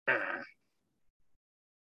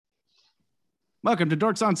Welcome to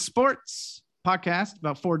Dorks on Sports, podcast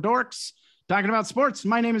about four dorks talking about sports.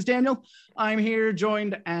 My name is Daniel. I'm here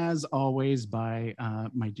joined, as always, by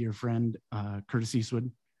my dear friend, Curtis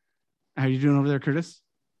Eastwood. How are you doing over there, Curtis?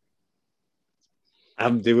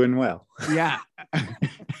 I'm doing well. Yeah.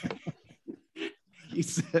 He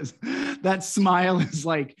says that smile is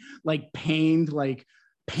like painted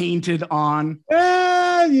on.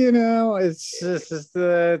 It's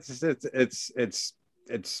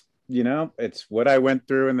it's what I went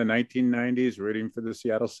through in the 1990s rooting for the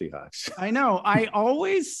Seattle Seahawks. I know. I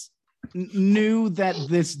always knew that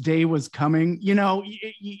this day was coming. You know,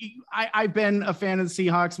 I've been a fan of the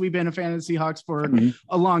Seahawks. We've been a fan of the Seahawks for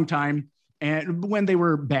a long time, and when they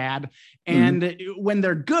were bad, and when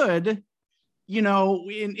they're good, you know,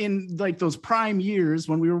 in like those prime years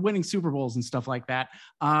when we were winning Super Bowls and stuff like that,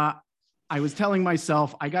 I was telling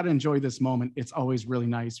myself, I got to enjoy this moment. It's always really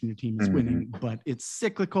nice when your team is winning, but it's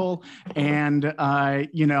cyclical. And,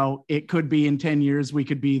 you know, it could be in 10 years, we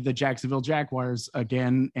could be the Jacksonville Jaguars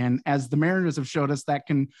again. And as the Mariners have showed us, that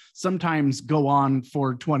can sometimes go on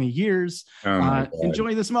for 20 years.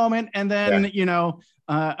 Enjoy this moment. And then, you know,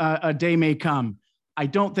 a day may come. I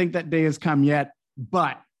don't think that day has come yet,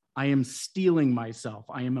 but I am steeling myself.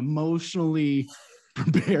 I am emotionally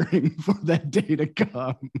preparing for that day to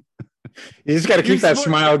come. You just got to keep that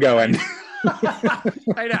smile going.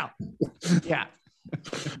 I know. Yeah.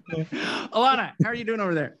 Alana, how are you doing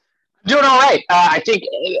over there? Doing all right. I think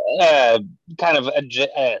kind of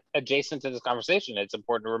adjacent to this conversation, it's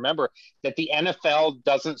important to remember that the NFL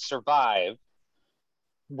doesn't survive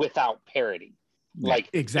without parity. Like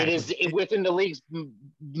exactly. It is within the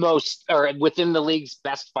league's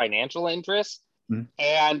best financial interest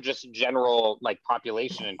and just general like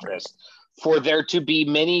population interest for there to be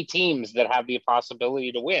many teams that have the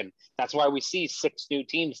possibility to win. That's why we see 6 new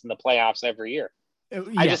teams in the playoffs every year.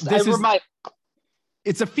 It's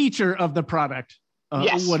a feature of the product.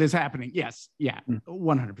 What is happening? Yes. Yeah.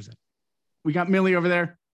 100%. We got Millie over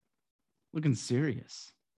there looking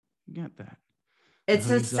serious. You got that. It's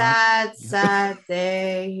a sad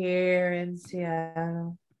day here in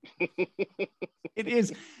Seattle. It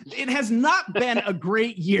is. It has not been a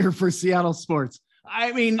great year for Seattle sports.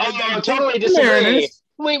 I mean, I totally disagree.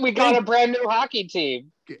 We got a brand new hockey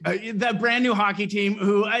team. The brand new hockey team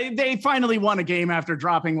who they finally won a game after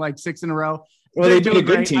dropping like 6 in a row. Well, they do a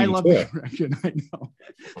good team. I love the direction. I know.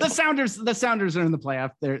 The Sounders are in the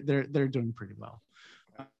playoff. They're doing pretty well.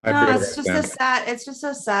 No, it's just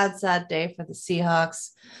a sad day for the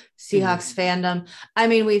Seahawks fandom. I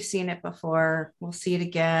mean, we've seen it before. We'll see it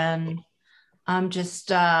again. I'm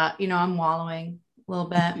just, I'm wallowing a little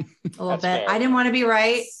bit. Fair. I didn't want to be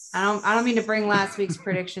right. I don't mean to bring last week's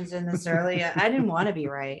predictions in this early. I didn't want to be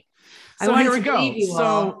right. So here we go.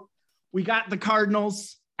 So we got the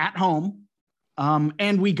Cardinals at home,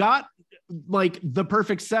 and we got like the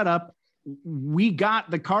perfect setup. We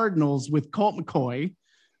got the Cardinals with Colt McCoy.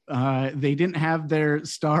 They didn't have their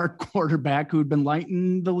star quarterback who'd been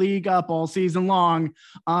lighting the league up all season long.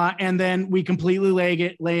 And then we completely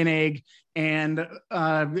lay an egg, and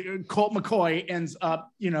Colt McCoy ends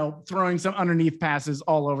up, throwing some underneath passes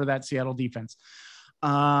all over that Seattle defense.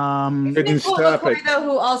 Couldn't stop it. Though,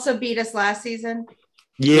 who also beat us last season.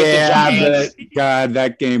 Yeah, God,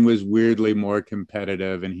 that game was weirdly more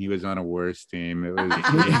competitive, and he was on a worse team. It was,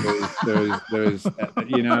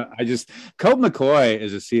 Colt McCoy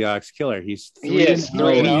is a Seahawks killer. He is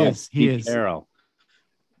Carroll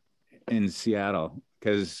in Seattle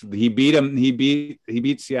because he beat him. He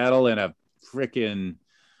beat Seattle in a freaking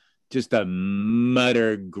just a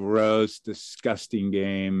mutter, gross, disgusting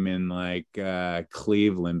game in like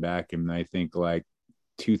Cleveland back in I think like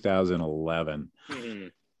 2011.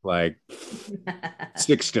 Like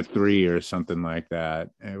 6-3 or something like that.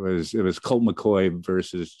 It was Colt McCoy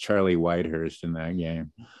versus Charlie Whitehurst in that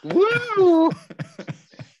game. Woo!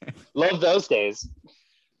 Love those days.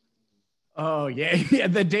 Oh yeah,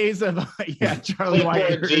 the days of Charlie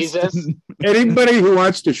Whitehurst. Jesus. Anybody who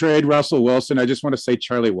wants to trade Russell Wilson, I just want to say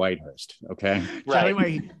Charlie Whitehurst. Okay, right.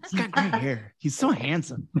 He's got great hair. He's so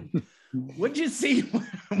handsome. What'd you see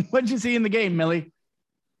in the game, Millie?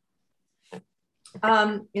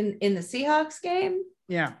 In the Seahawks game?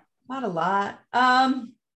 Yeah. Not a lot.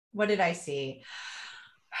 What did I see?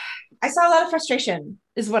 I saw a lot of frustration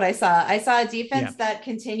is what I saw. I saw a defense that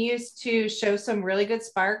continues to show some really good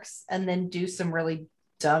sparks and then do some really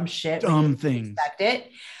dumb shit. Dumb things. Expect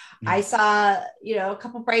it. Yeah. I saw, a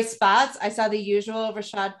couple bright spots. I saw the usual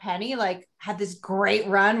Rashad Penny, had this great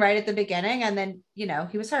run right at the beginning. And then,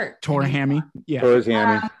 he was hurt. Tore a hammy. Yeah. Tore his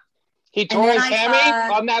hammy. He tore his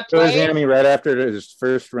hammy on that play. Tore his hammy right after his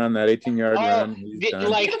first run, that 18-yard run.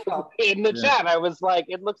 Like in the chat, I was like,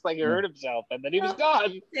 it looks like he hurt himself, and then he was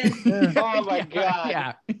gone. Oh my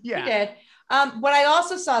god! Yeah. He did. What I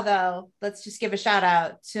also saw, though, let's just give a shout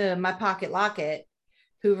out to my pocket Lockett,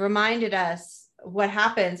 who reminded us what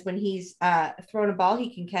happens when he's thrown a ball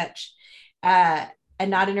he can catch and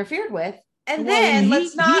not interfered with. And then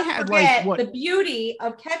let's not forget the beauty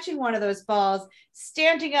of catching one of those balls,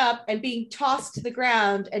 standing up and being tossed to the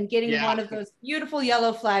ground and getting one of those beautiful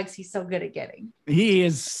yellow flags he's so good at getting. He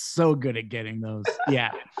is so good at getting those. Yeah.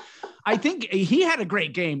 I think he had a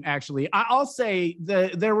great game, actually. I'll say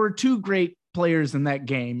there were two great players in that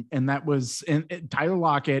game, and that was Tyler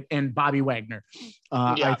Lockett and Bobby Wagner.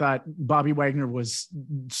 I thought Bobby Wagner was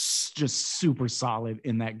just super solid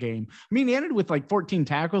in that game. I mean, he ended with like 14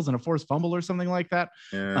 tackles and a forced fumble or something like that.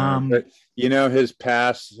 Yeah, but his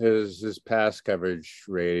pass coverage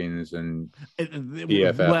ratings and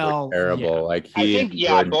PFF were terrible. Yeah. Like I think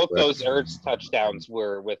both those Ertz touchdowns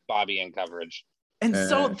were with Bobby in coverage. And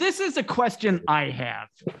so this is a question I have,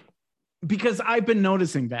 because I've been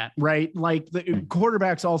noticing that, right? Like the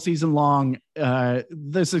quarterbacks all season long,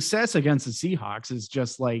 the success against the Seahawks is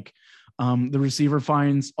just like the receiver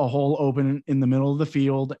finds a hole open in the middle of the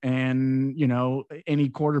field, and, any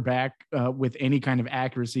quarterback with any kind of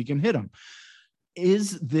accuracy can hit them.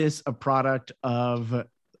 Is this a product of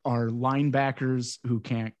our linebackers who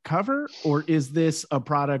can't cover, or is this a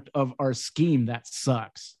product of our scheme that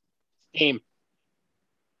sucks? Scheme.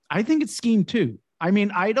 I think it's scheme too. I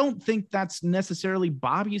mean, I don't think that's necessarily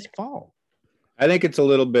Bobby's fault. I think it's a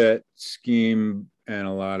little bit scheme and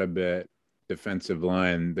a lot of bit defensive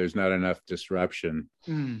line. There's not enough disruption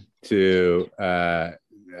to,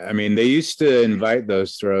 they used to invite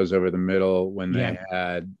those throws over the middle when they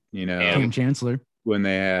had, Cam Chancellor. When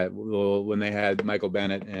they had Michael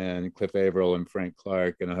Bennett and Cliff Averill and Frank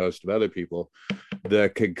Clark and a host of other people,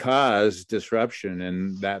 that could cause disruption.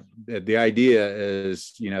 And that the idea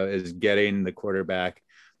is getting the quarterback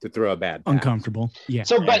to throw a bad pass. Uncomfortable. Yeah.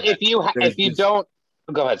 So, but if you don't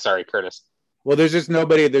go ahead. Sorry, Curtis. Well, there's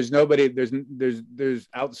nobody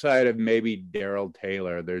outside of maybe Darrell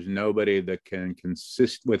Taylor. There's nobody that can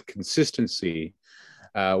consistency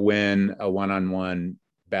win a one-on-one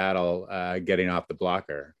battle getting off the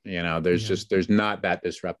blocker. There's not that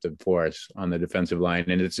disruptive force on the defensive line,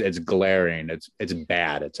 and it's glaring. It's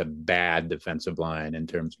bad. It's a bad defensive line in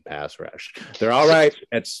terms of pass rush. They're all right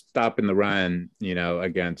at stopping the run,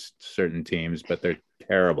 against certain teams, but they're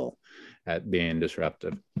terrible at being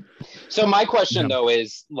disruptive. So my question though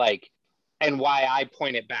is and why I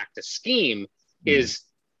point it back to scheme is,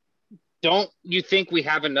 don't you think we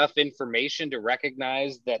have enough information to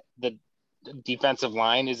recognize that the defensive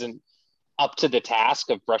line isn't up to the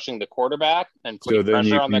task of rushing the quarterback and putting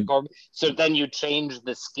pressure on the quarterback? So then you change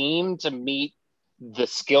the scheme to meet the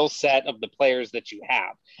skill set of the players that you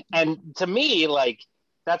have. And to me,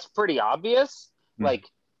 that's pretty obvious.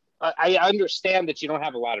 I understand that you don't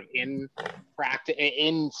have a lot of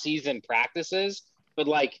in-season practices, but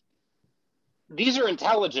these are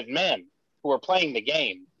intelligent men who are playing the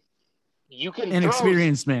game. You can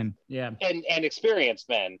experienced men, and experienced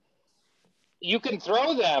men. You can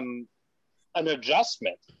throw them an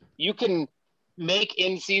adjustment. You can make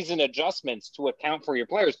in-season adjustments to account for your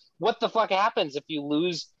players. What the fuck happens if you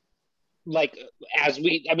lose?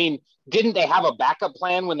 Didn't they have a backup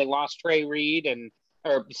plan when they lost Trey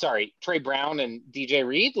Brown and DJ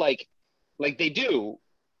Reed? Like they do.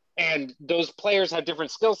 And those players have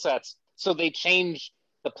different skill sets. So they change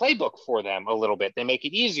the playbook for them a little bit. They make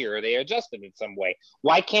it easier. Or they adjust it in some way.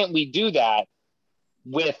 Why can't we do that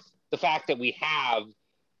with the fact that we have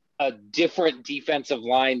a different defensive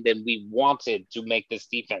line than we wanted to make this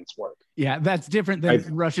defense work? Yeah, that's different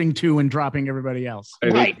than rushing to and dropping everybody else.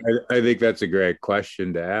 I think that's a great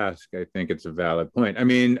question to ask. I think it's a valid point. I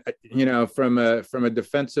mean, from a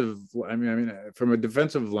defensive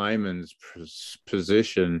lineman's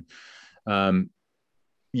position,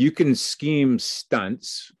 you can scheme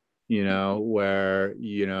stunts, where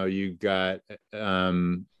you got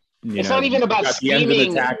it's not even about scheming. The end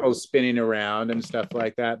of the tackles spinning around and stuff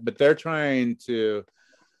like that, but they're trying to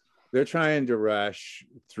rush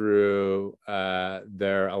through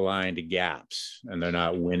their aligned gaps, and they're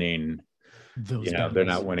not winning. They're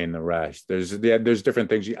not winning the rush. There's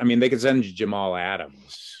different things. They could send Jamal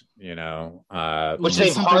Adams, which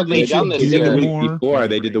they've hardly done this year.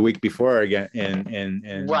 They did the week before again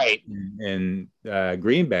in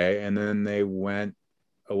Green Bay, and then they went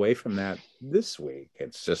away from that this week.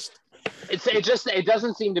 It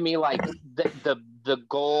doesn't seem to me like the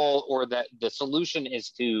goal or the solution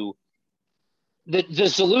is to The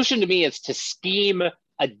solution to me is to scheme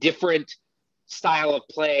a different style of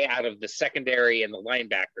play out of the secondary and the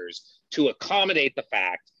linebackers to accommodate the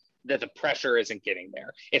fact that the pressure isn't getting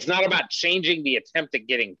there. It's not about changing the attempt at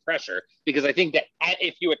getting pressure, because I think that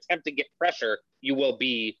if you attempt to get pressure, you will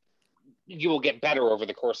get better over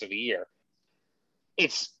the course of a year.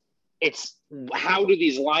 It's how do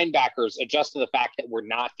these linebackers adjust to the fact that we're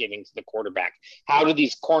not getting to the quarterback? How do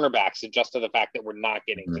these cornerbacks adjust to the fact that we're not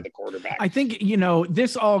getting to the quarterback? I think,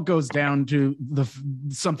 this all goes down to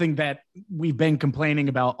something that we've been complaining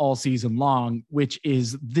about all season long, which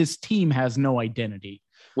is this team has no identity.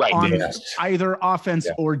 Right. On either offense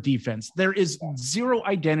or defense. There is zero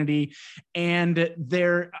identity. And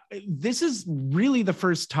this is really the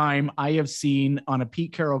first time I have seen on a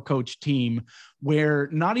Pete Carroll coach team where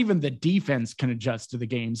not even the defense can adjust to the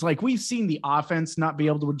games. Like, we've seen the offense not be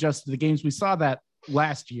able to adjust to the games. We saw that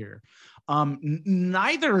last year.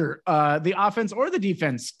 Neither the offense or the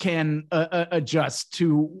defense can adjust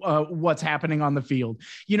to what's happening on the field.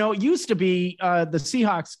 It used to be the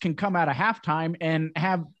Seahawks can come out of halftime and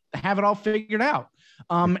have it all figured out.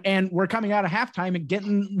 And we're coming out of halftime and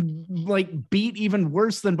getting beat even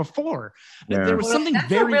worse than before. Yeah. There was something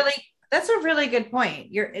that's a really good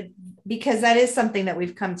point. Because that is something that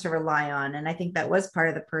we've come to rely on. And I think that was part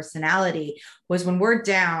of the personality, was when we're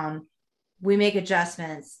down, we make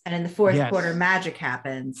adjustments, and in the fourth quarter, magic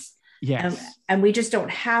happens. Yes. And we just don't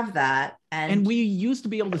have that. And we used to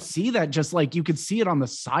be able to see that, just like you could see it on the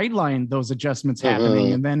sideline, those adjustments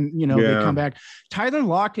happening. And then, they come back. Tyler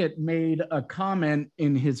Lockett made a comment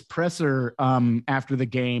in his presser after the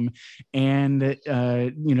game. And,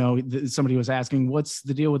 somebody was asking, what's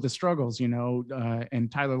the deal with the struggles,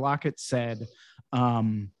 and Tyler Lockett said,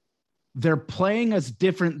 they're playing us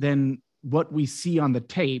different than what we see on the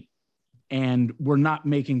tape, and we're not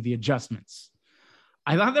making the adjustments.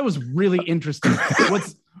 I thought that was really interesting.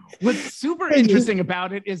 What's super interesting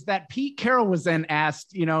about it is that Pete Carroll was then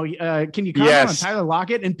asked, can you comment on Tyler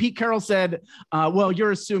Lockett? And Pete Carroll said, well,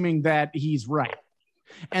 you're assuming that he's right.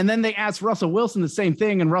 And then they asked Russell Wilson the same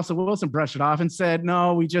thing, and Russell Wilson brushed it off and said,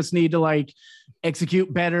 no, we just need to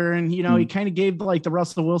execute better. And, he kind of gave the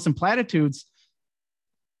Russell Wilson platitudes.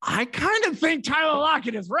 I kind of think Tyler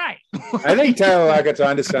Lockett is right. I think Tyler Lockett's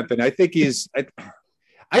onto something. I think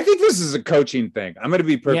I think this is a coaching thing. I'm going to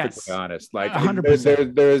be perfectly honest.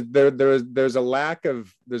 100%. There's a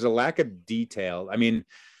lack of detail. I mean,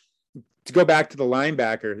 to go back to the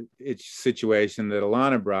linebacker situation that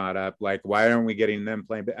Alana brought up, why aren't we getting them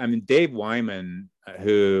playing? I mean, Dave Wyman,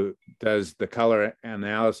 who does the color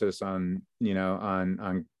analysis on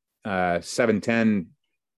 710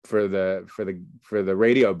 for the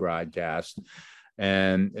radio broadcast,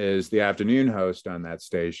 and is the afternoon host on that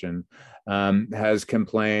station, has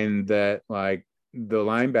complained that the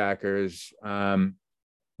linebackers, aren't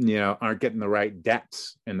getting the right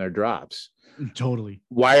depths in their drops. Totally.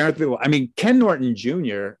 Why aren't they? I mean, Ken Norton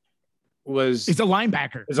Jr. is a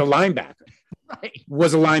linebacker. Right.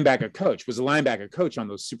 Was a linebacker coach on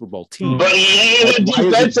those Super Bowl teams. But he ain't a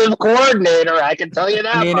defensive coordinator, I can tell you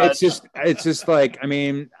that. I mean, it's just I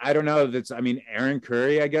don't know. Aaron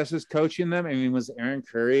Curry, I guess, is coaching them. I mean, was Aaron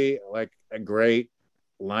Curry a great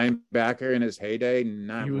linebacker in his heyday?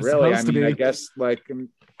 Not really. I mean, I guess I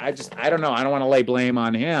don't know. I don't want to lay blame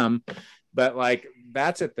on him, but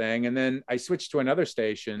that's a thing. And then I switched to another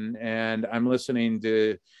station, and I'm listening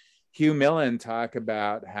to Hugh Millen talk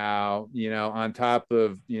about how, on top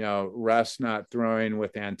of, Russ not throwing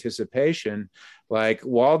with anticipation,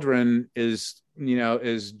 Waldron is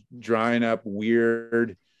drawing up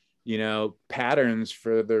weird, patterns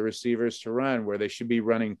for the receivers to run, where they should be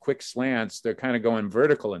running quick slants. They're kind of going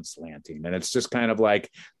vertical and slanting. And it's just kind of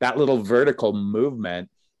that little vertical movement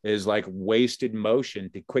is wasted motion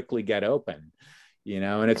to quickly get open,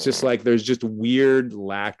 and it's just there's just weird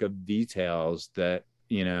lack of details that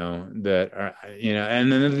and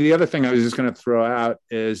then the other thing I was just going to throw out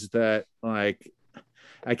is that I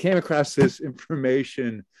came across this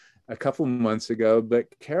information a couple months ago, but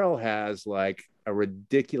Carroll has a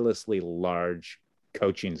ridiculously large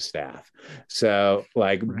coaching staff. So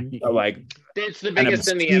it's the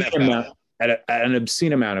biggest in the NFL. An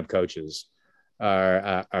obscene amount of coaches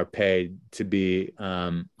are paid to be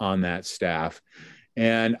on that staff.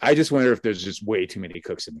 And I just wonder if there's just way too many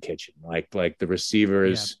cooks in the kitchen, like the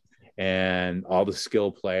receivers and all the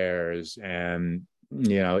skill players, and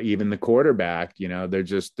even the quarterback. They're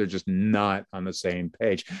just not on the same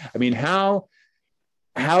page. I mean, how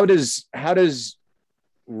does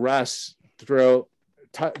Russ do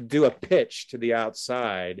a pitch to the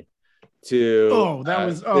outside to that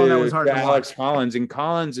was hard to Alex watch. Collins, and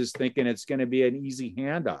Collins is thinking it's going to be an easy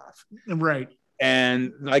handoff, right?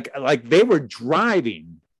 And like they were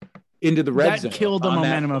driving into the red zone. Killed the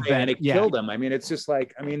momentum of that. And it killed them. I mean, it's just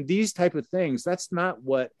like, these type of things, that's not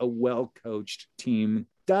what a well-coached team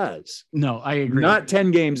does. No, I agree. Not 10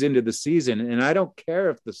 games into the season. And I don't care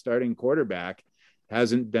if the starting quarterback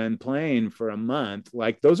hasn't been playing for a month.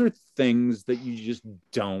 Like, those are things that you just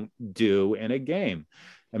don't do in a game.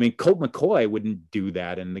 I mean, Colt McCoy wouldn't do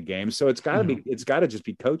that in the game. So it's got to just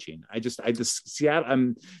be coaching.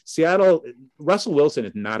 Seattle, Russell Wilson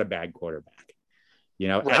is not a bad quarterback.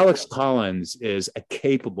 Right. Alex Collins is a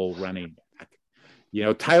capable running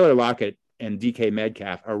back. Tyler Lockett and DK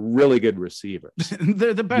Metcalf are really good receivers.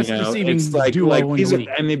 They're the best receiving duo in the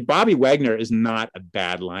league. Bobby Wagner is not a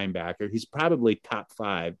bad linebacker. He's probably top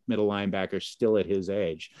 5 middle linebacker still at his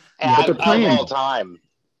age. But they're playing all time.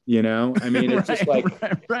 It's just like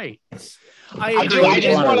right. I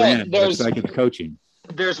just want to. It's coaching.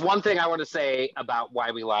 There's one thing I want to say about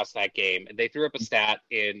why we lost that game. They threw up a stat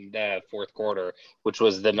in the fourth quarter, which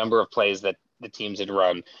was the number of plays that the teams had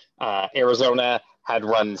run. Arizona had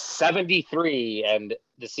run 73 and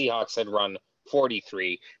the Seahawks had run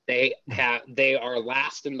 43. They are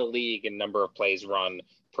last in the league in number of plays run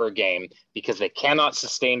per game because they cannot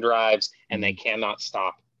sustain drives and they cannot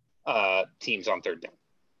stop teams on third down.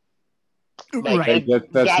 Right.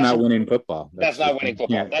 That's not winning football. That's not winning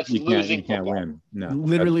football. That's losing football. You can't win. No.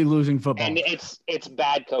 Literally losing football. And it's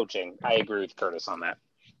bad coaching. I agree with Curtis on that.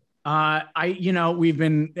 I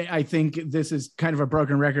think this is kind of a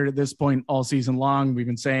broken record at this point all season long. We've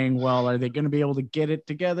been saying, well, are they going to be able to get it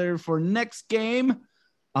together for next game?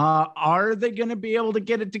 Are they going to be able to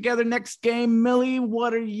get it together next game? Millie,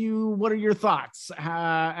 what are your thoughts? What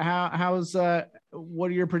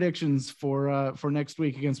are your predictions for next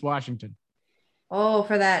week against Washington? Oh,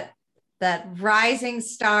 for that rising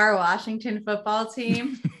star Washington football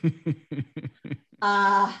team.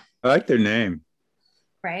 I like their name.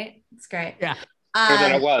 Right? It's great. Yeah. Better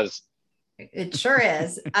than it was. It sure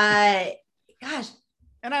is. Gosh.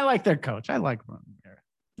 And I like their coach. I like Ron Rivera.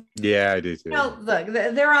 Yeah, I do too. No, look,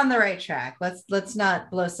 they're on the right track. Let's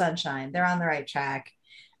not blow sunshine. They're on the right track.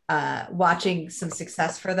 Watching some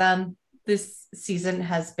success for them this season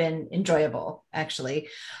has been enjoyable, actually.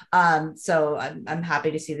 So I'm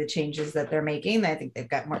happy to see the changes that they're making. I think they've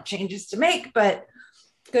got more changes to make, but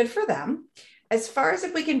good for them. As far as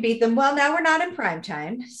if we can beat them, well, now we're not in prime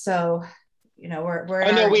time, so we're.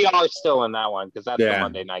 I know we are still in that one because that's the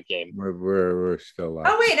Monday night game. We're still live.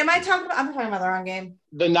 Oh wait, I'm talking about the wrong game.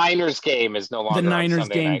 The Niners game is no longer. The Niners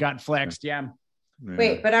game night. Got flexed. Yeah.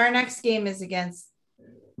 Wait, but our next game is against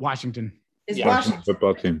Washington. Washington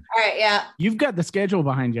football team. All right, yeah. You've got the schedule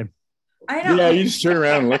behind you. I know. Yeah, you just turn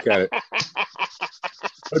around and look at it.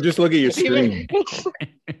 Or just look at your screen.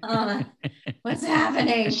 What's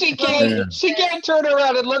happening? She can't turn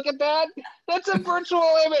around and look at that. That's a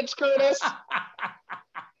virtual image, Curtis.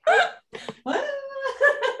 What?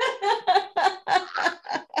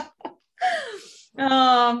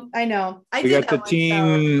 I know. We got the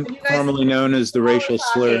team formerly known as the Racial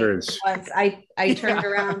Slurs. Once I turned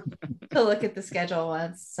around to look at the schedule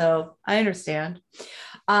once, so I understand.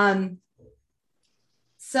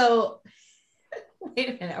 So wait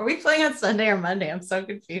a minute, are we playing on Sunday or Monday? I'm so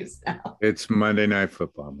confused now. It's Monday Night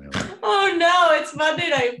Football, man. Oh no, it's Monday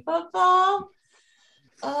Night Football.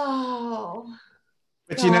 Oh.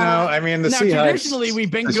 But the Seahawks. Traditionally,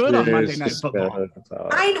 we've been good on Monday Night Football. Roll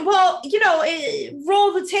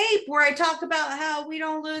the tape where I talk about how we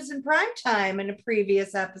don't lose in prime time in a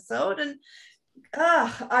previous episode, and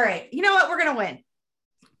all right, you know what? We're gonna win.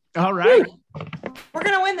 All right, we're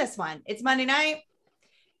gonna win this one. It's Monday night.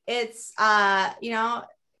 It's our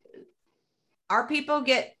people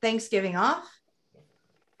get Thanksgiving off.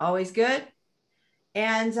 Always good,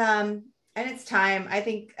 and it's time. I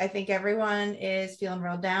think everyone is feeling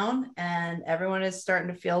real down, and everyone is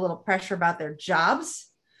starting to feel a little pressure about their jobs.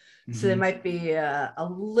 Mm-hmm. So they might be a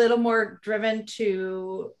little more driven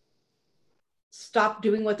to stop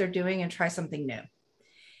doing what they're doing and try something new.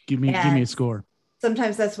 Give me a score.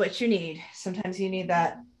 Sometimes that's what you need. Sometimes you need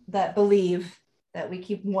that believe that we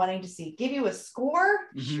keep wanting to see. Give you a score?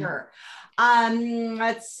 Mm-hmm. Sure.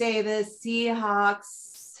 Let's say the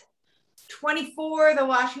Seahawks 24, the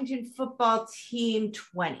Washington football team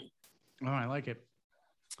 20. Oh, I like it.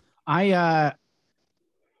 I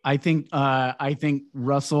think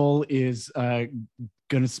Russell is going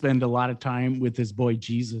to spend a lot of time with his boy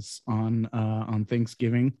Jesus on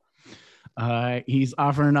Thanksgiving. He's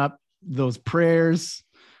offering up those prayers.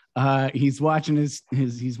 He's watching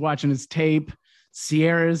his tape.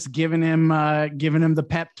 Sierra's giving him the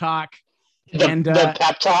pep talk. The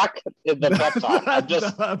pep talk. The pep talk.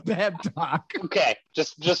 The pep talk. Okay,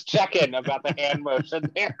 just checking about the hand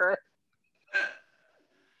motion there.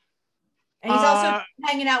 And he's also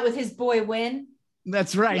hanging out with his boy Win.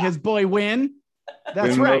 That's right, his boy Win.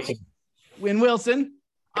 That's right, Win Wilson.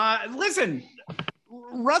 Listen,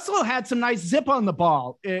 Russell had some nice zip on the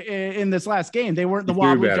ball in this last game. They weren't the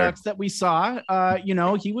wobbly ducks that we saw.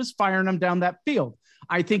 He was firing them down that field.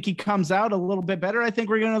 I think he comes out a little bit better. I think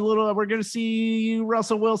we're gonna see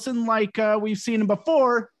Russell Wilson like we've seen him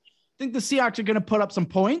before. I think the Seahawks are gonna put up some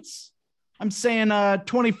points. I'm saying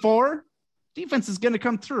 24. Defense is gonna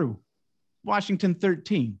come through. Washington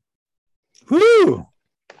 13. Woo! All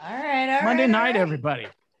right. Monday night, everybody.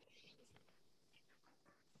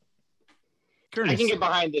 Curtis. I can get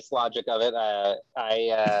behind this logic of it.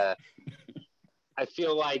 I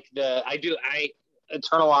feel like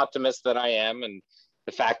eternal optimist that I am, and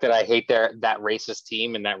the fact that I hate that racist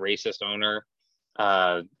team and that racist owner,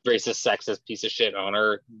 racist, sexist piece of shit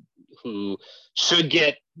owner who should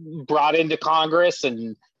get brought into Congress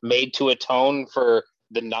and made to atone for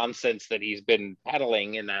the nonsense that he's been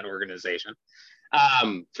peddling in that organization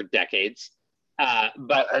for decades.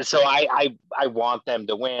 So I want them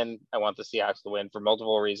to win. I want the Seahawks to win for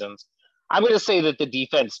multiple reasons. I'm going to say that the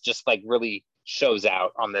defense just like really shows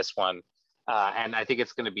out on this one. And I think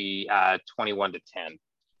it's going to be 21-10. Oh,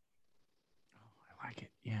 I like it.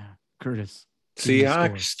 Yeah. Curtis.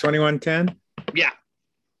 Seahawks 21-10? Yeah.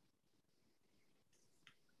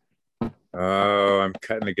 Oh, I'm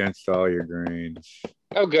cutting against all your greens.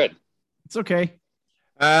 Oh, good. It's okay.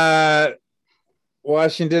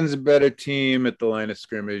 Washington's a better team at the line of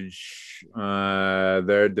scrimmage.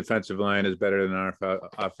 Their defensive line is better than our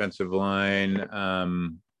offensive line.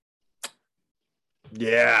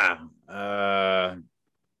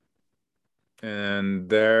 And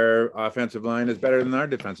their offensive line is better than our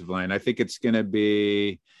defensive line. I think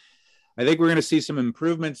we're going to see some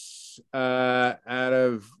improvements out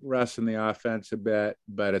of Russ in the offense a bit,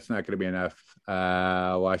 but it's not going to be enough.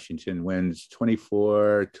 Washington wins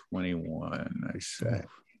 24-21, I say.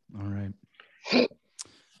 All right.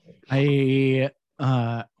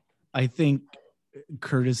 I think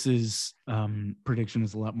Curtis's prediction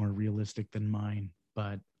is a lot more realistic than mine,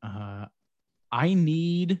 but I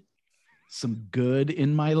need some good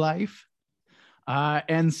in my life.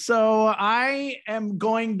 And so I am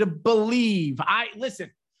going to believe.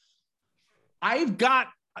 I've got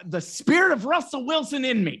the spirit of Russell Wilson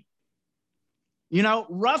in me.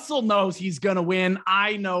 Russell knows he's going to win.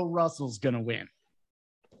 I know Russell's going to win.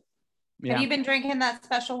 Yeah. Have you been drinking that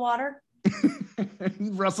special water?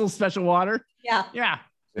 Russell's special water? Yeah. Yeah.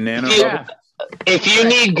 If you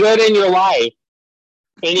need good in your life,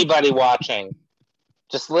 anybody watching,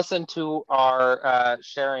 just listen to our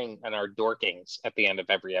sharing and our dorkings at the end of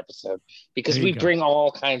every episode, because we bring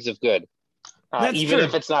all kinds of good, even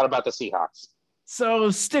if it's not about the Seahawks.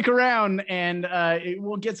 So stick around and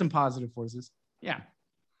we'll get some positive forces. Yeah.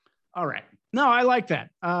 All right. No, I like that.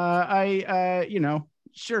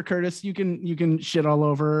 Sure, Curtis, you can shit all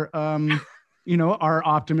over, our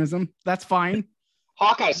optimism. That's fine.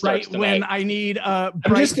 Hawkeye starts tonight. When I need a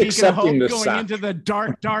bright beacon of hope going into the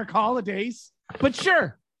dark holidays. But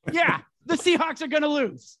sure, yeah, the Seahawks are going to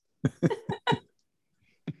lose.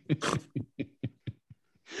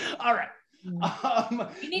 All right.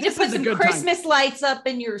 You need to put some Christmas lights up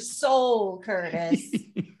in your soul, Curtis.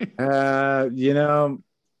 They're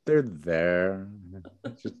there.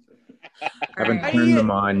 Just haven't turned them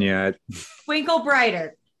on yet. Twinkle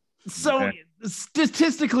brighter. So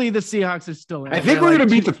statistically, the Seahawks are still in. I think we're going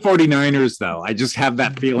to beat the 49ers, though. I just have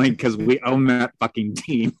that feeling because we own that fucking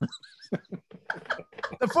team.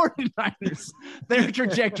 The 49ers, their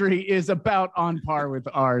trajectory is about on par with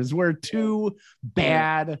ours. We're two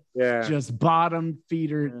bad, just bottom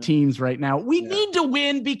feeder teams right now. We need to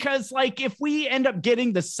win because, if we end up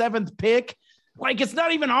getting the 7th pick, it's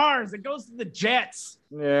not even ours. It goes to the Jets.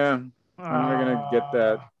 Yeah. We're gonna get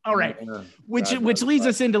that. All right. Which leads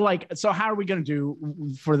us into so how are we gonna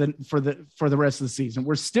do for the rest of the season?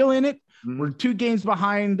 We're still in it. Mm-hmm. We're 2 games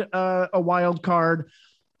behind a wild card.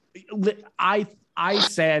 I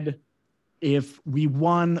said if we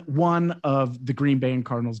won one of the Green Bay and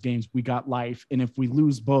Cardinals games, we got life. And if we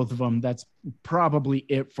lose both of them, that's probably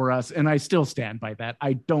it for us. And I still stand by that.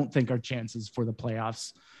 I don't think our chances for the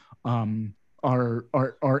playoffs are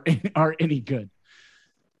any good.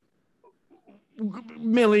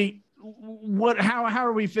 Millie, how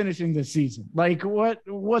are we finishing this season?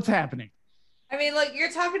 What's happening? I mean, you're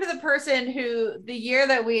talking to the person who the year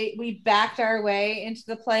that we backed our way into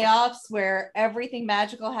the playoffs where everything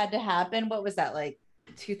magical had to happen. What was that,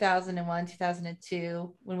 2001,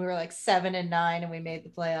 2002, when we were like 7-9 and we made the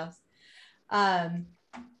playoffs. I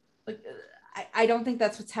don't think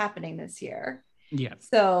that's what's happening this year. Yeah.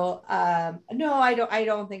 So no, I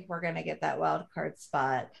don't think we're gonna get that wild card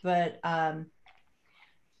spot, but I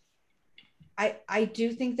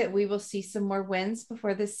do think that we will see some more wins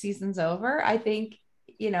before this season's over. I think,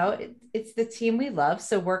 it's the team we love,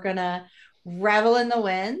 so we're gonna revel in the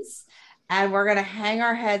wins and we're gonna hang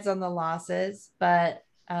our heads on the losses. But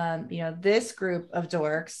this group of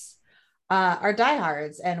dorks are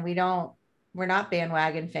diehards, and we're not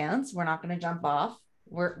bandwagon fans. We're not going to jump off.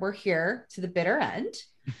 We're here to the bitter end.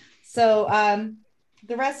 So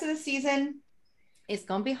the rest of the season is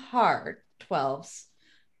going to be hard, 12s,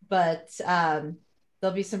 but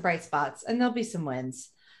there'll be some bright spots and there'll be some wins.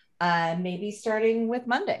 Maybe starting with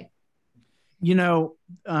Monday.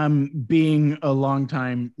 Being a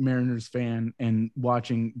longtime Mariners fan and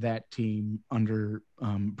watching that team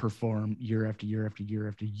perform year after year after year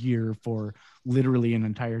after year for literally an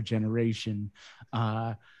entire generation.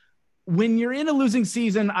 When you're in a losing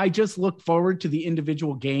season, I just look forward to the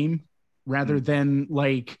individual game rather than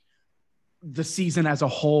like the season as a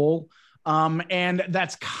whole. And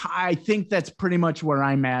I think that's pretty much where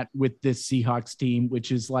I'm at with this Seahawks team,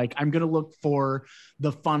 which is like, I'm going to look for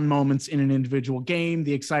the fun moments in an individual game,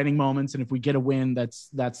 the exciting moments. And if we get a win,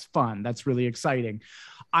 that's fun. That's really exciting.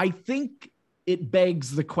 I think it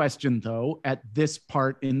begs the question though, at this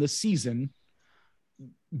part in the season,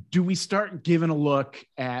 do we start giving a look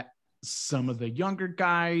at some of the younger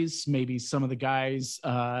guys, maybe some of the guys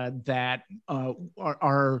that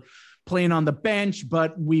are playing on the bench,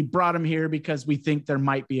 but we brought them here because we think there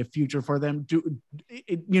might be a future for them.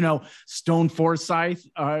 Stone Forsythe,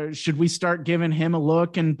 should we start giving him a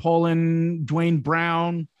look and pulling Dwayne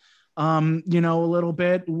Brown, a little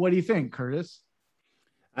bit? What do you think, Curtis?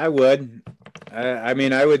 I would. I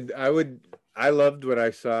loved what I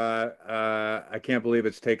saw. I can't believe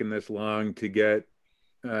it's taken this long to get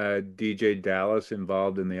DJ Dallas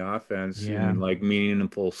involved in the offense and like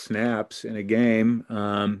meaningful snaps in a game.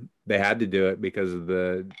 They had to do it because of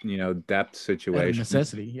the depth situation,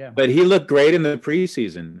 necessity. Yeah, but he looked great in the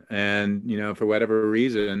preseason, and for whatever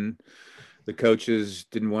reason, the coaches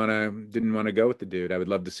didn't want to go with the dude. I would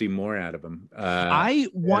love to see more out of him. I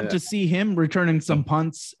want to see him returning some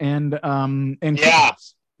punts and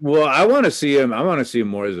kickoffs. Well, I want to see him. I want to see him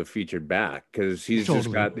more as a featured back because he's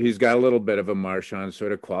got a little bit of a Marshawn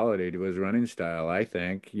sort of quality to his running style. I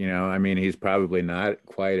think he's probably not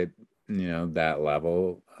quite at that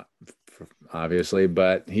level, obviously,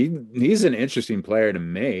 but he's an interesting player to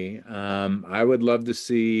me. I would love to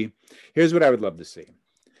see. Here's what I would love to see.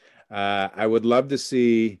 I would love to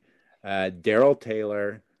see Darrell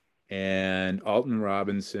Taylor and Alton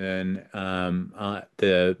Robinson,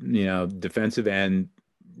 the defensive end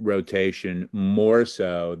rotation more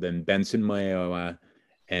so than Benson Mayowa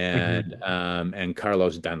and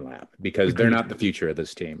Carlos Dunlap, because they're not the future of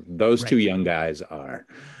this team. Those two young guys are.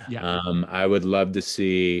 Yeah. I would love to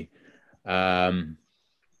see. I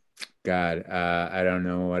don't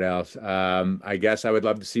know what else. I guess I would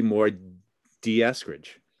love to see more D.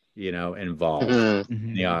 Eskridge, involved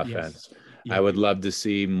in the offense. Yes. Yeah. I would love to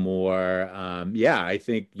see more. I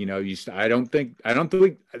think I don't think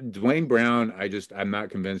Dwayne Brown. I'm not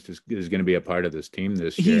convinced is going to be a part of this team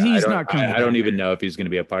this year. He's not coming. I don't even know if he's going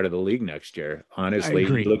to be a part of the league next year. Honestly,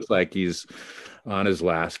 he looks like he's on his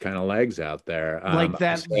last kind of legs out there. Like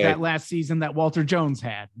that last season that Walter Jones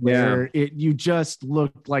had, where you just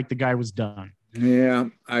looked like the guy was done. Yeah,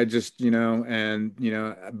 I just but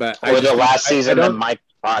the last season that Mike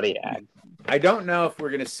Body had. I don't know if we're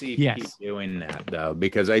going to see Pete doing that, though,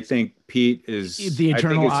 because I think Pete is the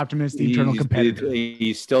eternal optimist, the eternal competitor.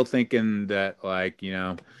 He's still thinking that,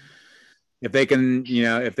 if they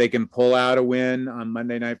can pull out a win on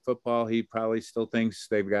Monday Night Football, he probably still thinks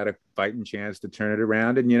they've got a fighting chance to turn it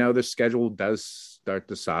around. And, the schedule does start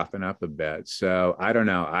to soften up a bit. So I don't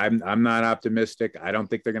know. I'm not optimistic. I don't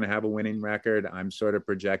think they're going to have a winning record. I'm sort of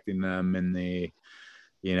projecting them in the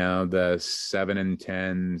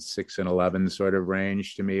 7-10, 6-11 sort of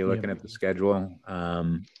range to me, looking at the schedule.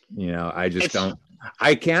 I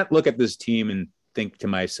can't look at this team and think to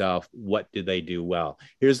myself, what do they do well?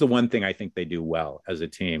 Here's the one thing I think they do well as a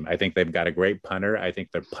team. I think they've got a great punter. I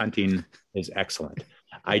think their punting is excellent.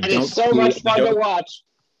 It's so much fun to watch.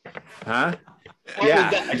 Huh?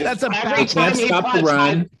 Yeah. They can't stop the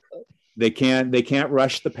run. They can't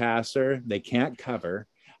rush the passer. They can't cover.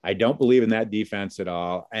 I don't believe in that defense at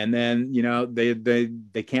all. And then,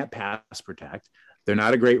 they can't pass protect. They're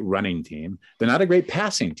not a great running team. They're not a great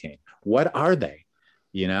passing team. What are they?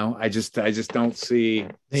 I just don't see.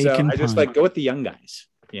 I just like go with the young guys,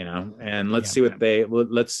 and let's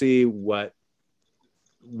see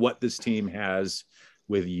what this team has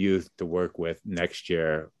with youth to work with next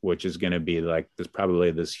year, which is going to be like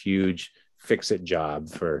this huge fix-it job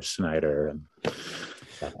for Snyder.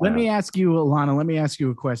 Let me ask you, Alana. Let me ask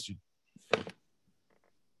you a question.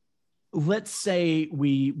 Let's say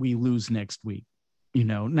we lose next week.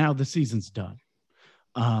 Now the season's done.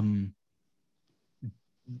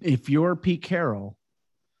 If you're Pete Carroll,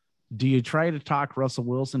 do you try to talk Russell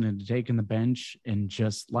Wilson into taking the bench and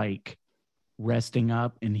just like resting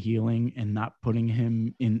up and healing and not putting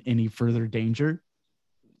him in any further danger?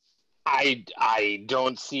 I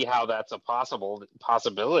don't see how that's a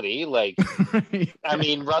possibility. Like, I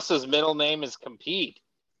mean, Russ's middle name is Compete.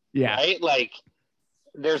 Yeah. Right? Like,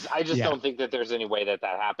 I just don't think that there's any way that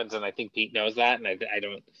happens. And I think Pete knows that. And I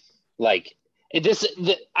don't like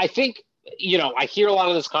it. I think, I hear a lot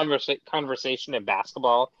of this conversation in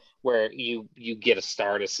basketball where you get a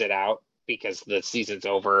star to sit out because the season's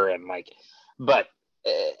over and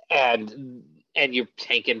and you're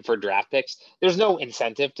tanking for draft picks. There's no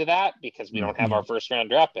incentive to that because we don't have our first round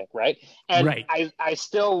draft pick, right? And right. I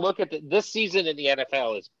still look at this season in the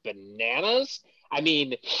NFL is bananas. I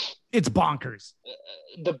mean, it's bonkers.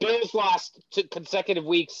 The Bills lost 2 consecutive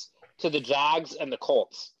weeks to the Jags and the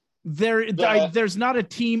Colts. There's not a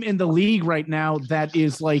team in the league right now that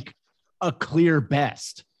is like a clear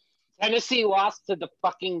best. Tennessee lost to the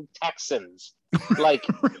fucking Texans. Like,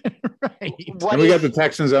 right. And we got the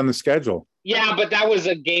Texans on the schedule. Yeah, but that was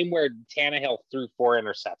a game where Tannehill threw 4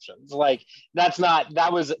 interceptions. Like, that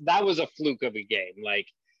was a fluke of a game. Like,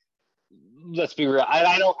 let's be real.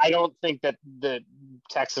 I don't think that the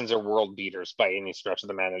Texans are world beaters by any stretch of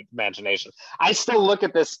the imagination. I still look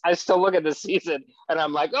at this season and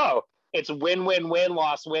I'm like, oh, it's win, win, win,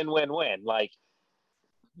 loss, win, win, win. Like,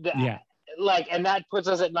 and that puts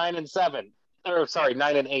us at 9-7, or sorry,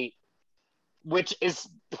 9-8, which is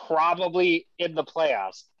probably in the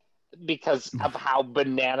playoffs because of how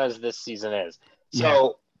bananas this season is.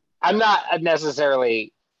 So I'm not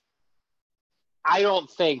necessarily, I don't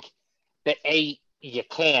think that A, you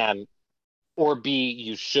can, or B,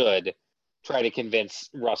 you should try to convince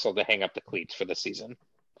Russell to hang up the cleats for the season.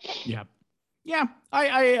 Yeah. Yeah.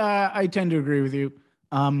 I tend to agree with you.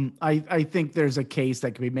 I think there's a case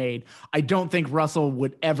that can be made. I don't think Russell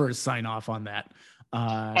would ever sign off on that.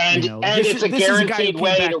 And it's a guaranteed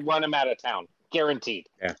way to run him out of town. Guaranteed.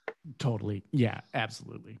 Yeah. Totally. Yeah,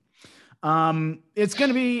 absolutely. It's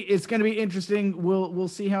gonna be interesting. We'll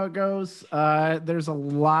see how it goes. There's a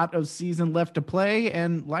lot of season left to play,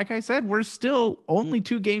 and like I said, we're still only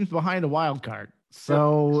 2 games behind a wild card.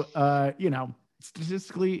 So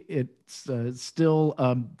statistically, it's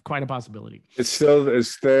still quite a possibility. It's still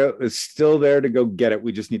there to go get it.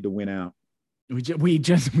 We just need to win out. We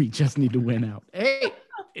just need to win out. Hey,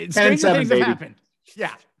 stranger things have happened.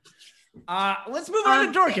 Yeah. Let's move on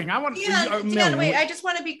to dorking. I want to wait. I just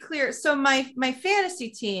want to be clear. So my fantasy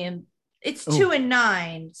team, it's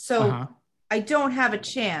 2-9. So I don't have a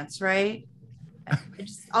chance, right?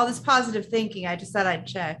 All this positive thinking. I just thought I'd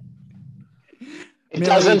check. It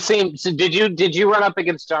doesn't seem. So did you run up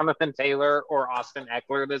against Jonathan Taylor or Austin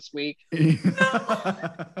Eckler this week? No,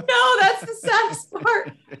 that's the saddest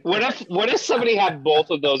part. What if somebody had both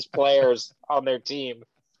of those players on their team?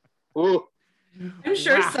 Ooh. I'm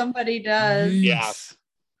sure somebody does. Yeah.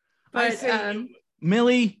 But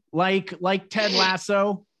Millie, like Ted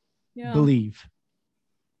Lasso, believe.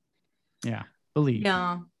 Yeah, believe.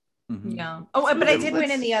 Yeah. Mm-hmm. Yeah. Oh, but I did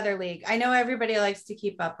win in the other league. I know everybody likes to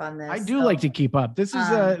keep up on this. I do like to keep up. This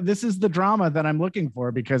is the drama that I'm looking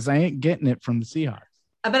for because I ain't getting it from the Seahawks.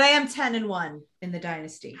 But I am 10-1 in the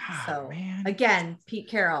dynasty. So again, Pete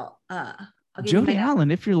Carroll. Jody Allen,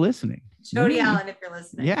 if you're listening. Allen, if you're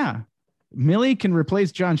listening. Yeah. Millie can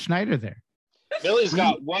replace John Schneider there. Millie's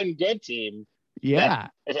got one good team. Yeah.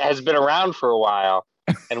 It has been around for a while.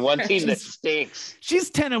 And one team that stinks. She's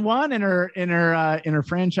 10-1 in her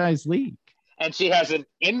franchise league. And she has an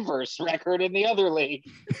inverse record in the other league.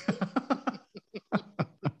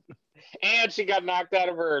 And she got knocked out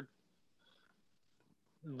of her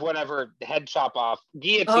head chop off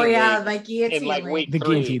guillotine. Oh yeah, my guillotine in week 3. The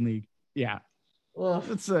guillotine league. Yeah. Well,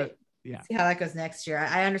 it's see how that goes next year.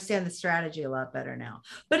 I understand the strategy a lot better now.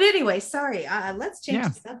 But anyway, sorry. Let's change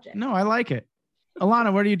the subject. No, I like it.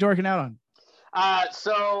 Alana, what are you dorking out on?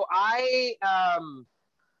 So I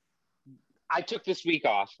took this week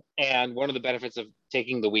off, and one of the benefits of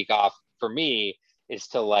taking the week off for me is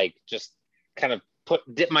to just kind of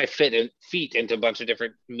dip my feet into a bunch of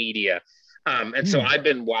different media. So I've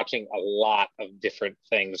been watching a lot of different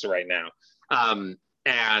things right now.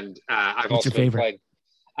 and I've What's also your been favorite?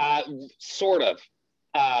 playing. Sort of.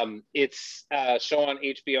 It's a show on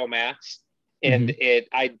HBO Max, and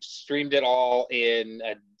I streamed it all in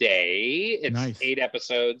a day. It's Nice. 8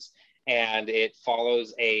 episodes, and it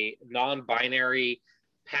follows a non-binary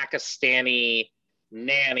Pakistani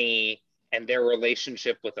nanny and their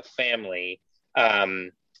relationship with a family.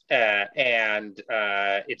 And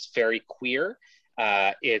it's very queer.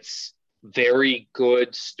 It's very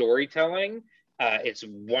good storytelling. It's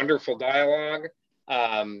wonderful dialogue.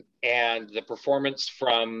 And the performance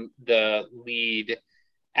from the lead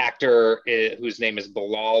actor, whose name is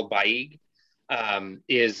Bilal Baig,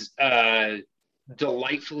 is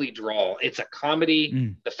delightfully droll. It's a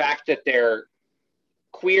comedy. The fact that they're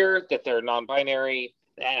queer, that they're non-binary,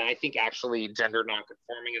 and I think actually gender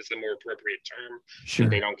non-conforming is the more appropriate term. Sure.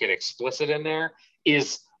 They don't get explicit in there,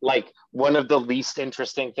 is like one of the least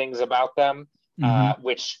interesting things about them,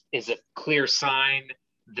 which is a clear sign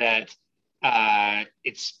that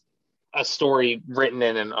it's a story written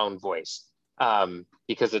in an own voice.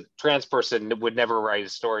 Because a trans person would never write a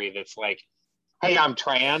story that's like, hey, I'm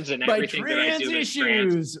trans and everything that I do is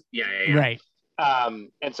trans. Yeah. Right.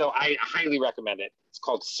 And so I highly recommend it. It's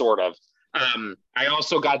called Sort of. I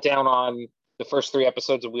also got down on the first 3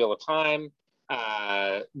 episodes of Wheel of Time,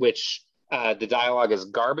 which the dialogue is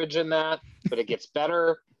garbage in that, but it gets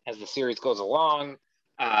better as the series goes along.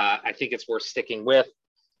 I think it's worth sticking with.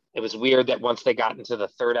 It was weird that once they got into the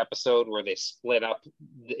 3rd episode where they split up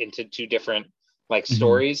into 2 different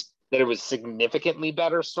stories, that it was significantly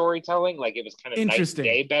better storytelling. Like it was kind of night and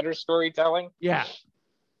day better storytelling. Yeah.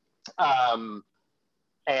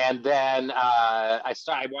 And then I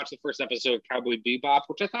watched the first episode of Cowboy Bebop,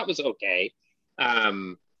 which I thought was okay.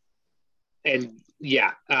 And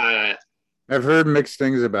yeah, I've heard mixed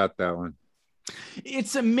things about that one.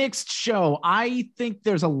 It's a mixed show. I think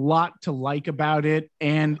there's a lot to like about it,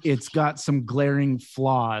 and it's got some glaring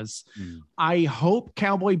flaws. I hope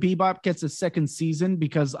Cowboy Bebop gets a 2nd season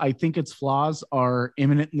because I think its flaws are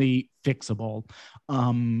imminently fixable.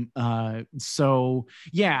 So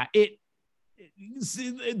yeah,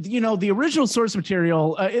 the original source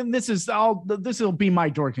material, and this will be my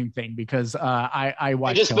dorking thing because I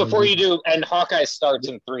watched just before you do, and Hawkeye starts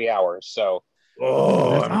in 3 hours, so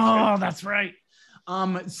that's right.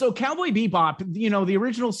 So Cowboy Bebop, the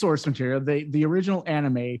original source material, the original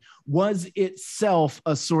anime was itself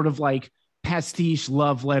a sort of like pastiche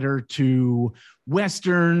love letter to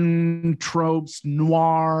Western tropes,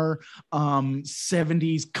 noir,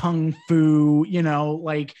 70s kung fu,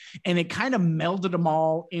 and it kind of melded them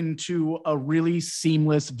all into a really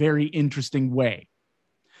seamless, very interesting way.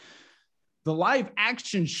 The live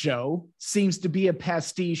action show seems to be a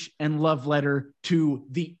pastiche and love letter to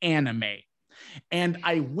the anime. And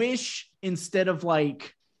I wish instead of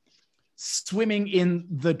like swimming in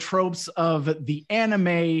the tropes of the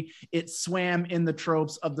anime, it swam in the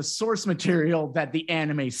tropes of the source material that the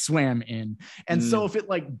anime swam in. And so if it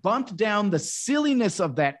like bumped down the silliness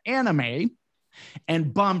of that anime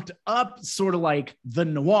and bumped up sort of like the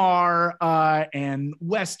noir and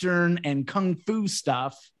Western and kung fu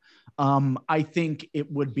stuff, I think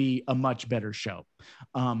it would be a much better show.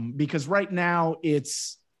 Because right now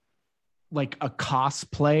it's like a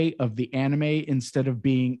cosplay of the anime instead of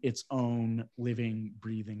being its own living,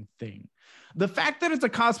 breathing thing. The fact that it's a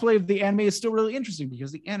cosplay of the anime is still really interesting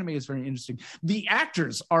because the anime is very interesting. The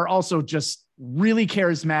actors are also just really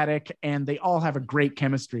charismatic and they all have a great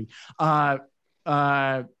chemistry. The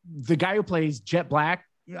guy who plays Jet Black,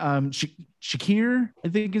 Shakir, I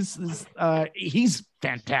think he's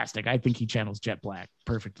fantastic. I think he channels Jet Black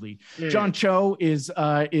perfectly. John Cho is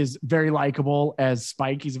very likable as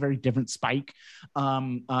Spike. He's a very different Spike.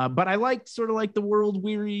 But I like sort of like the world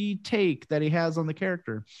weary take that he has on the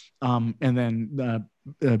character. And then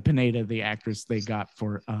Pineda, the actress they got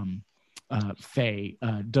for Faye,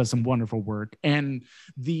 does some wonderful work. And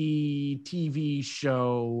the TV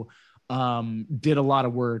show did a lot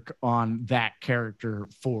of work on that character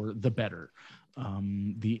for the better.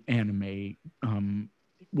 The anime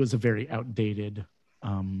was a very outdated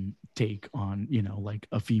take on, like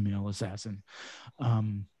a female assassin.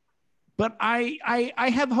 But I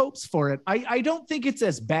have hopes for it. I don't think it's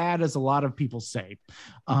as bad as a lot of people say.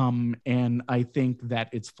 And I think that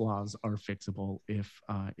its flaws are fixable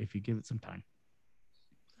if you give it some time.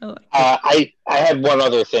 I had one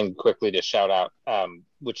other thing quickly to shout out,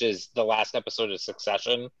 which is the last episode of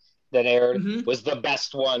Succession that aired was the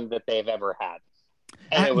best one that they've ever had.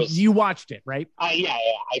 And it was, you watched it, right? I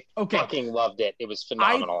fucking loved it. It was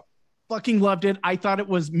phenomenal. I fucking loved it. I thought it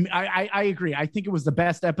was, I agree. I think it was the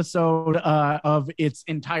best episode of its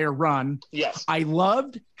entire run. Yes. I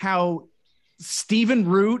loved how Stephen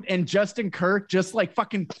Root and Justin Kirk just like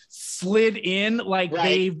fucking slid in like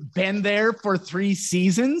they've been there for 3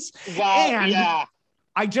 seasons. And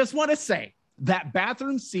I just want to say that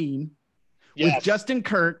bathroom scene with Justin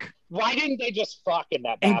Kirk. Why didn't they just fuck in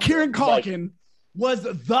that bathroom? And Kieran Culkin was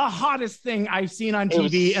the hottest thing I've seen on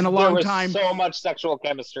TV in a long time. So much sexual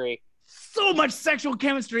chemistry.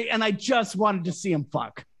 And I just wanted to see him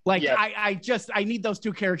fuck. Like I need those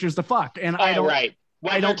 2 characters to fuck. And I don't. Right.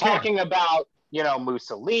 When they're talking about, you know,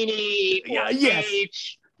 Mussolini or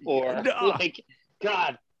H or like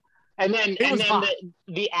God. And then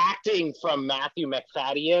the acting from Matthew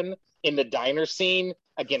Macfadyen in the diner scene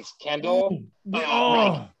against Kendall.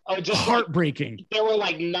 Just heartbreaking. Like, there were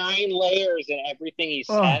like 9 layers in everything he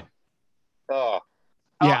said.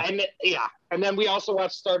 And then we also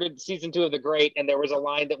started season 2 of The Great, and there was a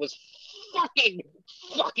line that was fucking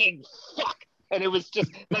fuck. And it was just,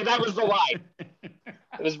 that was the line.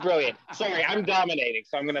 It was brilliant. Sorry, I'm dominating,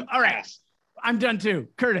 so I'm going to All right. I'm done too.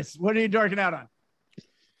 Curtis, what are you dorking out on?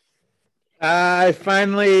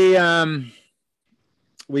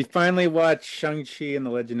 We finally watched Shang-Chi and the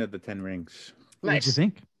Legend of the Ten Rings. What did you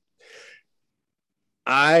think?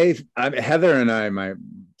 Heather and I, my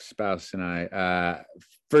spouse and I,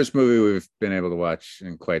 first movie we've been able to watch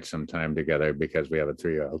in quite some time together because we have a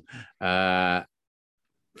 3-year-old. Freaking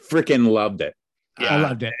loved it. I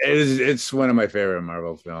loved it. It's one of my favorite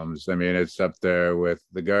Marvel films. I mean, it's up there with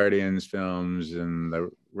the Guardians films and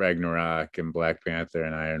the Ragnarok and Black Panther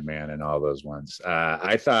and Iron Man and all those ones.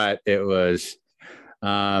 I thought it was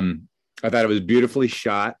beautifully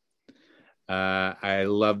shot. I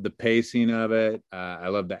loved the pacing of it. I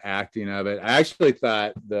loved the acting of it. I actually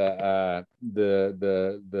thought the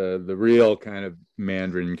real kind of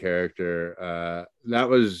Mandarin character, that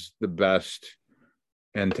was the best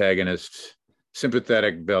antagonist,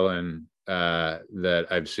 sympathetic villain that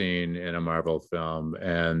I've seen in a Marvel film.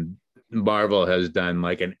 And Marvel has done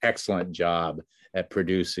like an excellent job at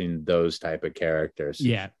producing those type of characters.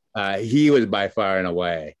 Yeah. He was by far and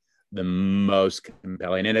away the most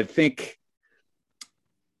compelling. And I think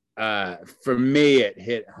for me, it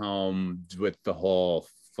hit home with the whole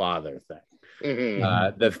father thing.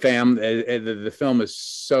 Mm-hmm. The film is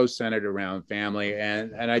so centered around family,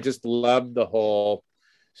 and I just love the whole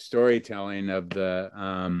storytelling of the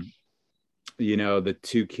the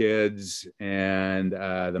 2 kids and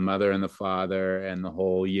the mother and the father, and the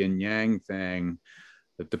whole yin yang thing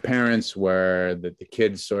that the parents were, that the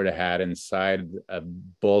kids sort of had inside of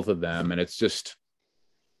both of them. And it's just,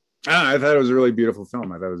 I thought it was a really beautiful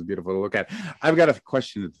film. I thought it was beautiful to look at. I've got a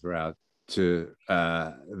question to throw out to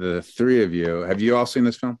the 3 of you. Have you all seen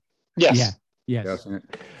this film? Yes. Yeah. Yes.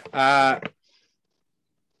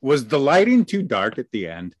 Was the lighting too dark at the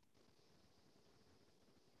end?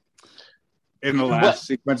 In the last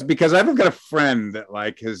sequence? Because I've got a friend that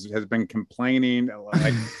like has been complaining,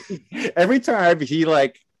 like every time he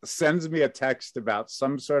like sends me a text about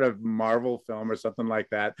some sort of Marvel film or something like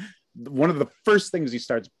that, one of the first things he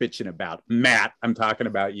starts bitching about, Matt, I'm talking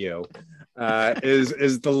about you,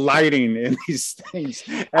 is the lighting in these things.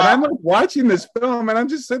 And I'm like watching this film and I'm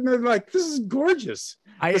just sitting there like, this is gorgeous.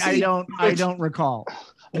 I don't recall.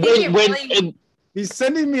 He's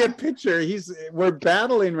sending me a picture. We're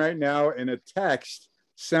battling right now in a text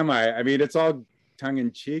semi. I mean, it's all tongue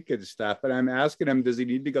in cheek and stuff, but I'm asking him, does he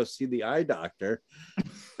need to go see the eye doctor?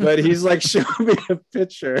 But he's like showing me a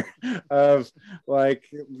picture of like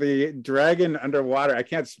the dragon underwater. I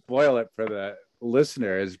can't spoil it for the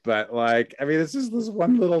listeners, but like, I mean, it's just this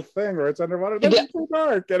one little thing where it's underwater. It's too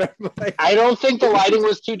dark. And I'm like, I don't think the lighting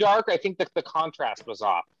was too dark. I think that the contrast was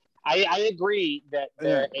off. I agree that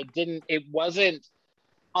it wasn't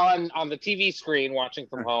on the TV screen watching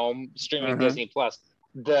from home, streaming Disney Plus.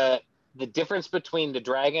 The difference between the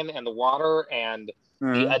dragon and the water and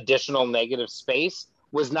the additional negative space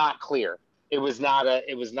was not clear. It was not a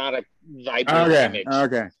vibrant image.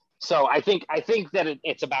 Okay. So I think that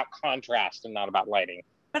it's about contrast and not about lighting.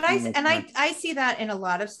 But I see that in a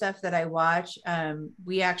lot of stuff that I watch.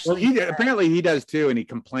 We actually apparently he does too, and he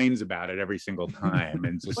complains about it every single time,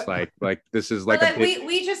 and just like this is like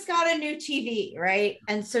we just got a new TV, right?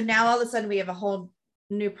 And so now all of a sudden we have a whole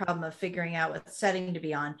new problem of figuring out what setting to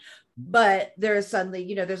be on. But there's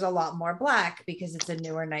suddenly, there's a lot more black because it's a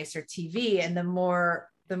newer, nicer TV, and the more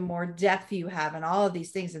depth you have in all of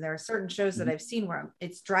these things. And there are certain shows that I've seen where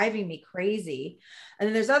it's driving me crazy, and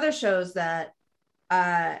then there's other shows that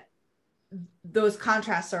those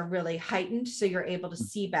contrasts are really heightened, so you're able to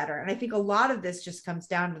see better. And I think a lot of this just comes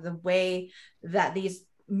down to the way that these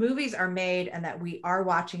movies are made and that we are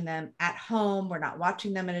watching them at home. We're not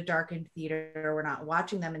watching them in a darkened theater. We're not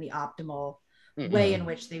watching them in the optimal way in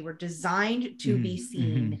which they were designed to be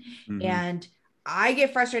seen. And I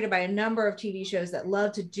get frustrated by a number of TV shows that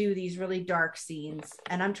love to do these really dark scenes.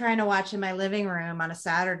 And I'm trying to watch in my living room on a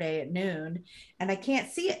Saturday at noon and I can't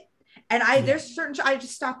see it. And there's certain, I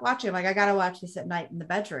just stop watching. Like, I got to watch this at night in the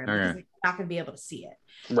bedroom because I'm not going to be able to see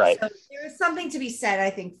it. Right. So there's something to be said, I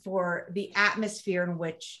think, for the atmosphere in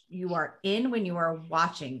which you are in when you are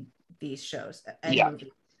watching these shows and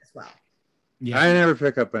movies as well. Yeah. I never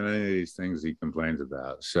pick up on any of these things he complains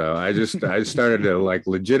about. So I started to like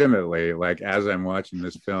legitimately, like as I'm watching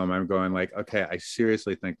this film, I'm going like, okay, I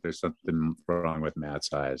seriously think there's something wrong with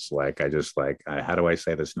Matt's eyes. Like, I just like, how do I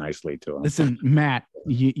say this nicely to him? Listen, Matt,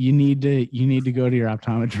 you need to go to your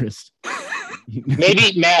optometrist.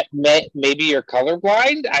 Maybe Matt, maybe you're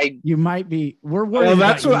colorblind. You might be. We're worried. Well,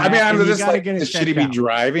 that's what I mean. I'm just like, should he be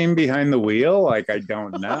driving behind the wheel? Like, I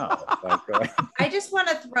don't know. I just want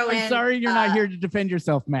to throw in. I'm sorry, you're not here to defend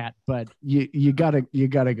yourself, Matt, but you gotta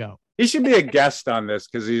go. He should be a guest on this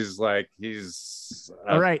because he's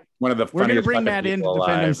all right. One of the we're gonna funniest bring Matt in to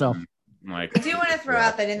defend himself. Like, I do want to throw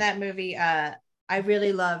out that in that movie, I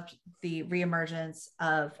really loved the reemergence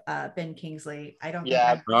of Ben Kingsley. I don't.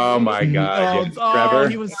 Oh my God. Trevor.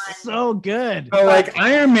 He was so good. So like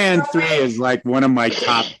Iron Man 3 is like one of my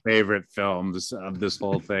top favorite films of this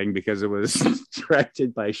whole thing because it was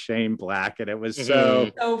directed by Shane Black and it was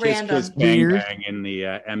so random, bang bang in the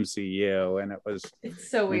MCU, and it's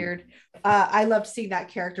so weird. I loved seeing that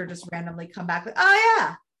character just randomly come back. Like, oh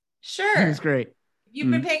yeah, sure. It was great.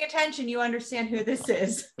 You've been paying attention. You understand who this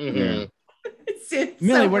is. Mm-hmm. It's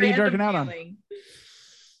Millie, what are you dorking out on?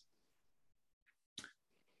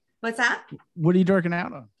 What's that? What are you dorking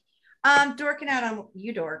out on? Dorking out on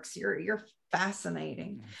you dorks. You're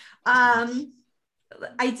fascinating. I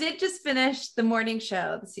did just finish the morning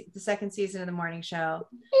show, the second season of the morning show.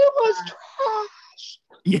 It was trash.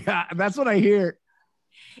 Yeah, that's what I hear.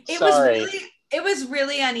 It was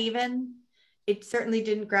really uneven. It certainly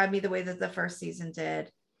didn't grab me the way that the first season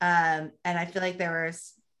did. And I feel like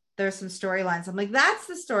there's some storylines. I'm like, that's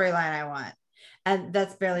the storyline I want. And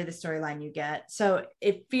that's barely the storyline you get. So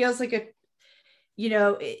it feels like I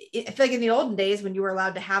feel like in the olden days when you were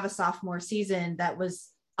allowed to have a sophomore season that was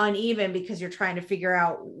uneven because you're trying to figure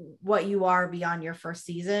out what you are beyond your first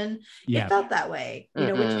season. It felt that way.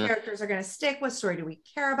 Which characters are going to stick? What story do we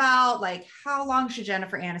care about? Like, how long should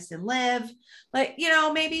Jennifer Aniston live? Like,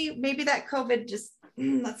 maybe that COVID just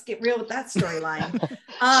let's get real with that storyline.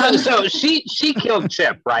 So she killed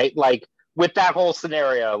Chip, right? Like with that whole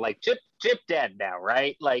scenario, like Chip dead now,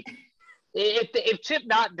 right? Like if Chip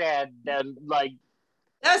not dead, then like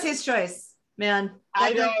that was his choice, man.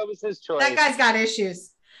 I know it was his choice. That guy's got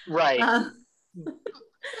issues, right?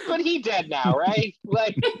 But he dead now, right?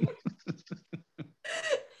 Like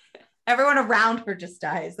everyone around her just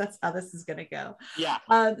dies. That's how this is gonna go. Yeah.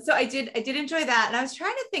 So I did enjoy that, and I was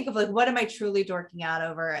trying to think of like, what am I truly dorking out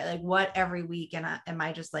over? Like, what every week, and am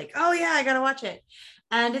I just like, oh yeah, I gotta watch it?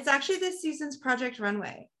 And it's actually this season's Project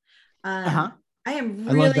Runway. I am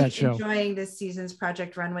really enjoying this season's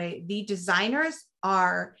Project Runway. The designers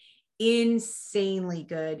are insanely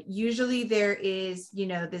good. Usually there is,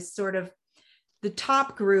 this sort of the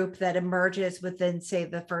top group that emerges within, say,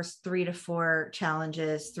 the first 3 to 4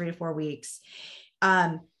 challenges, 3 to 4 weeks.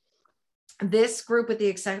 This group, with the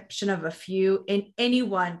exception of a few, and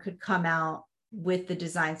anyone could come out with the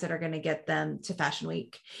designs that are going to get them to Fashion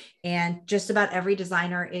Week. And just about every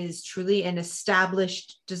designer is truly an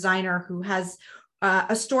established designer who has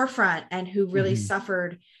a storefront and who really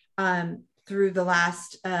suffered through the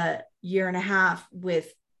last year and a half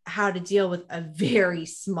with how to deal with a very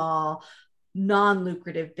small,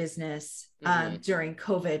 non-lucrative business during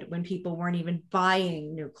COVID, when people weren't even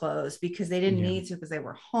buying new clothes because they didn't need to, because they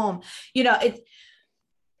were home.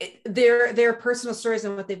 Their personal stories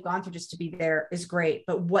and what they've gone through just to be there is great,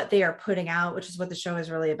 but what they are putting out, which is what the show is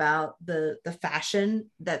really about, the fashion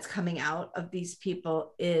that's coming out of these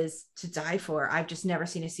people is to die for. I've just never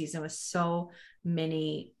seen a season with so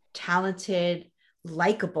many talented,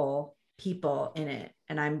 likable people in it,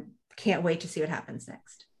 and I can't wait to see what happens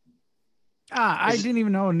next. I didn't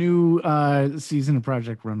even know a new season of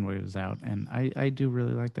Project Runway was out, and I do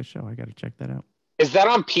really like the show. I got to check that out. Is that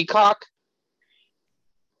on Peacock?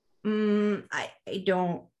 I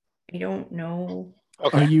don't know.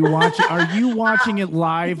 Okay. Are you watching it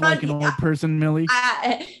live like an old person, Millie?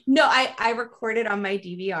 No, I recorded on my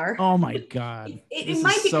DVR. Oh my God. It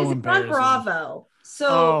might be because it's on Bravo.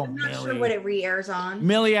 So I'm not sure what it re-airs on.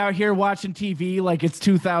 Millie out here watching TV like it's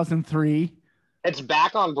 2003. It's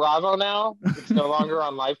back on Bravo now. It's no longer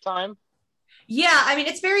on Lifetime. Yeah, I mean,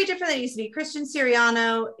 it's very different than it used to be. Christian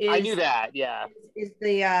Siriano is. I knew that. Yeah, is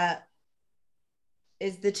the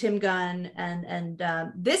is the Tim Gunn, and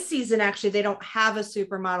this season actually they don't have a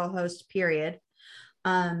supermodel host, period.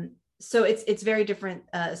 So it's very different,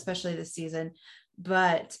 especially this season.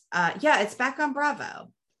 But yeah, it's back on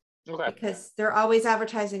Bravo. Okay. Because they're always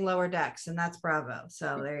advertising Lower Decks, and that's Bravo.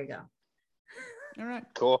 So there you go. All right.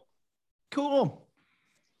 Cool.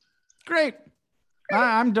 Great.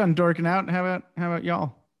 I'm done dorking out. How about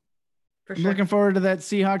y'all? For I'm sure. looking forward to that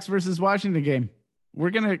Seahawks versus Washington game.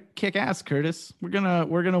 We're gonna kick ass, Curtis. We're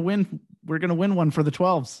gonna win. We're gonna win one for the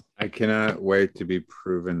 12s. I cannot wait to be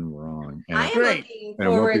proven wrong. I am looking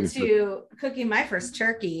forward to cooking my first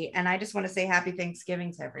turkey, and I just want to say happy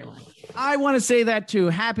Thanksgiving to everyone. I want to say that too.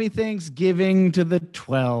 Happy Thanksgiving to the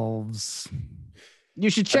 12s. You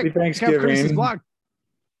should check Curtis's blog,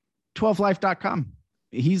 12life.com.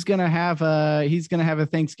 He's gonna have a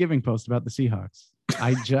Thanksgiving post about the Seahawks.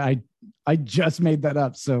 I just made that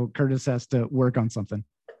up, so Curtis has to work on something.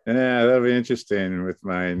 Yeah, that'll be interesting with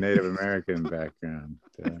my Native American background.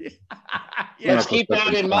 Let's keep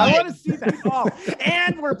that in mind. I want to see that. Oh,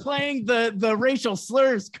 and we're playing the racial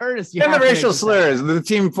slurs, Curtis. And the racial slurs, the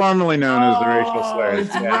team formerly known as the racial slurs.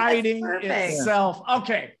 It's writing itself.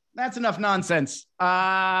 Okay, that's enough nonsense.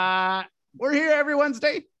 We're here every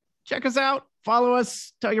Wednesday. Check us out. Follow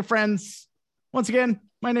us. Tell your friends. Once again,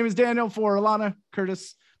 my name is Daniel, for Alana,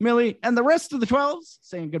 Curtis, Millie, and the rest of the 12s,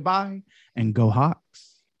 saying goodbye and go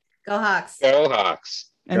Hawks. Go Hawks. Go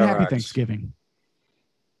Hawks. And happy Thanksgiving.